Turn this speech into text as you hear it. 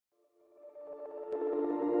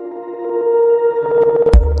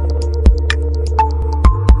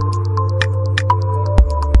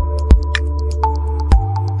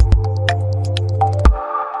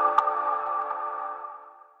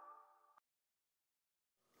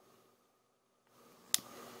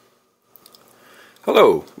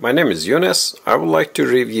Hello, my name is Yunus. I would like to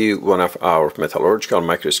review one of our metallurgical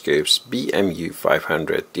microscopes,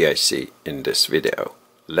 BMU500DIC, in this video.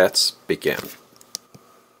 Let's begin.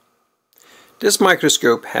 This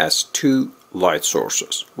microscope has two light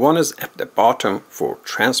sources. One is at the bottom for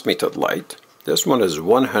transmitted light. This one is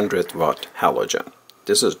 100 watt halogen.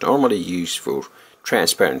 This is normally used for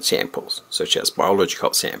transparent samples, such as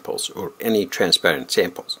biological samples or any transparent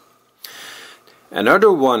samples.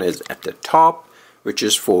 Another one is at the top, which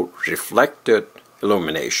is for reflected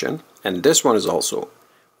illumination, and this one is also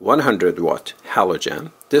 100 watt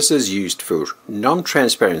halogen. This is used for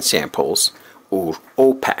non-transparent samples or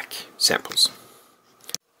opaque samples.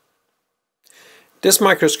 This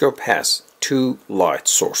microscope has two light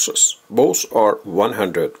sources. Both are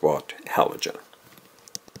 100 watt halogen.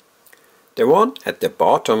 The one at the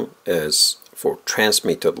bottom is for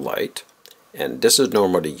transmitted light, and this is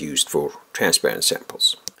normally used for transparent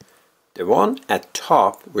samples. The one at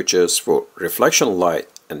top, which is for reflection light,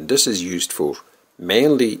 and this is used for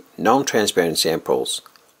mainly non-transparent samples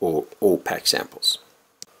or opaque samples.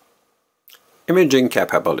 Imaging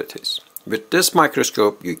capabilities. With this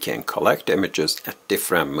microscope you can collect images at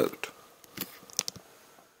different modes.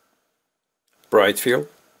 Bright field,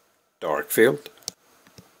 dark field,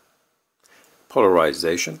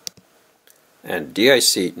 polarization, and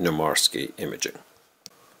DIC Nomarsky imaging.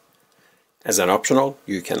 As an optional,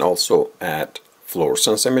 you can also add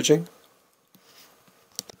fluorescence imaging,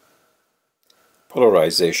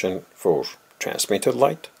 polarization for transmitted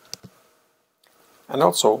light, and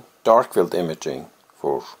also dark field imaging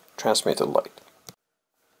for transmitted light.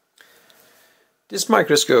 This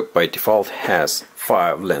microscope by default has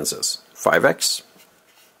 5 lenses: 5x,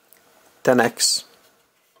 10x,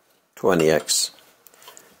 20x,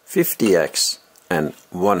 50x, and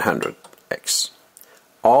 100x.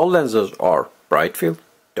 All lenses are bright field,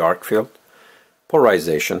 dark field,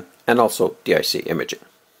 polarization, and also DIC imaging.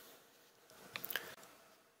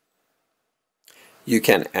 You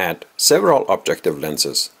can add several objective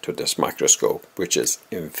lenses to this microscope, which is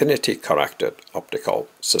infinity corrected optical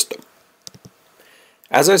system.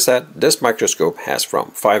 As I said, this microscope has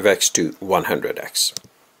from 5x to 100x.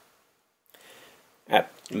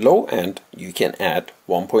 At low end, you can add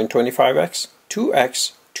 1.25x,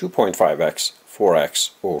 2x, 2.5x,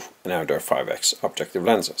 4x, or another 5x objective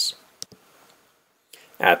lenses.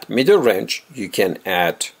 At middle range, you can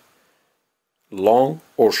add long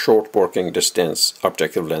or short working distance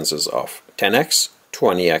objective lenses of 10x,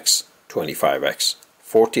 20x, 25x,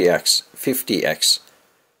 40x, 50x,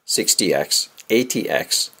 60x,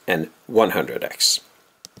 80x, and 100x.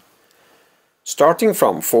 Starting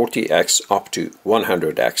from 40x up to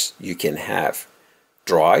 100x, you can have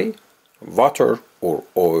dry, water, or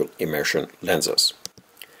oil immersion lenses.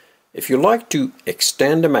 If you like to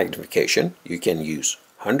extend the magnification, you can use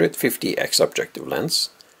 150x objective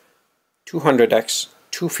lens, 200x,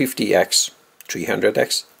 250x,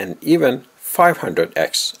 300x, and even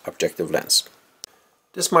 500x objective lens.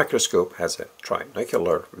 This microscope has a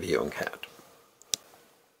trinocular viewing head.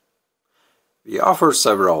 We offer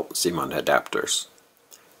several Zeeman adapters.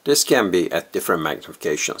 This can be at different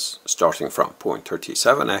magnifications, starting from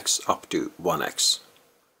 0.37x up to 1x,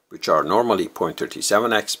 which are normally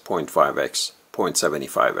 0.37x, 0.5x,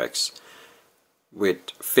 0.75x, with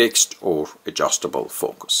fixed or adjustable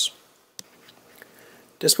focus.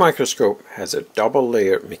 This microscope has a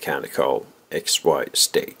double-layer mechanical XY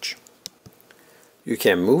stage. You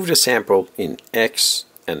can move the sample in X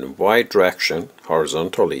and Y direction,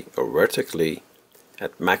 horizontally or vertically,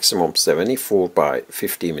 at maximum 74 by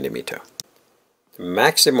 50 mm. The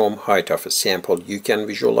maximum height of a sample you can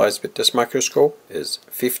visualize with this microscope is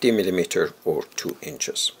 50 mm or 2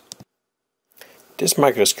 inches. This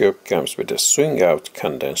microscope comes with a swing-out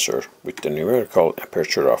condenser with the numerical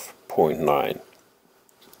aperture of 0.9.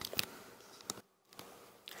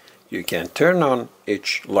 You can turn on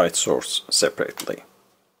each light source separately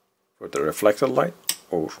for the reflected light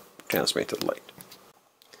or transmitted light.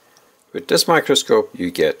 With this microscope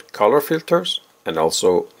you get color filters and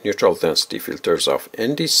also neutral density filters of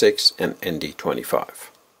ND6 and ND25.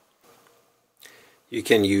 You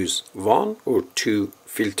can use 1 or 2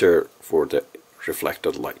 filters for the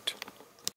reflected light.